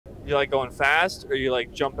You like going fast or you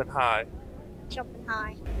like jumping high? Jumping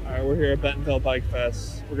high. All right, we're here at Bentonville Bike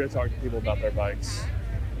Fest. We're going to talk to people about their bikes.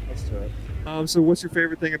 Let's do it. So what's your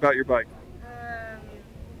favorite thing about your bike?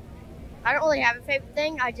 I don't really have a favorite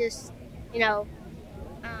thing. I just, I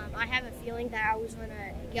have a feeling that I always want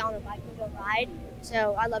to get on a bike and go ride.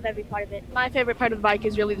 So I love every part of it. My favorite part of the bike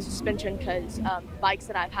is really the suspension because bikes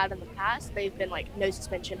that I've had in the past, they've been like no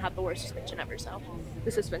suspension, have the worst suspension ever. So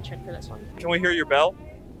the suspension for this one. Can we hear your bell?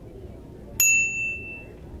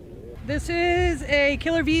 This is a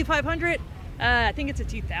Killer V500. I think it's a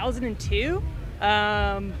 2002.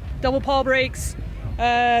 Double pawl brakes,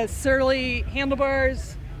 Surly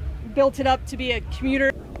handlebars, built it up to be a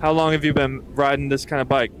commuter. How long have you been riding this kind of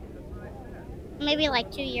bike? Maybe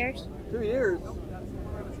like 2 years. 2 years.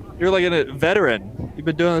 You're like a veteran. You've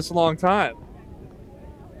been doing this a long time.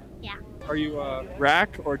 Yeah. Are you a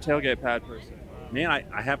rack or tailgate pad person? Man,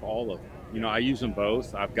 I have all of them. I use them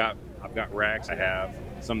both. I've got racks. I have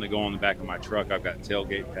some that go on the back of my truck. I've got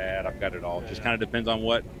tailgate pad. I've got it all. Just kind of depends on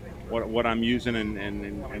what I'm using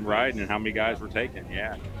and riding and how many guys we're taking.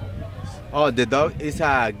 Yeah. Oh, the dog is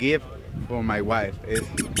a gift for my wife. It's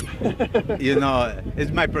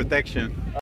my protection.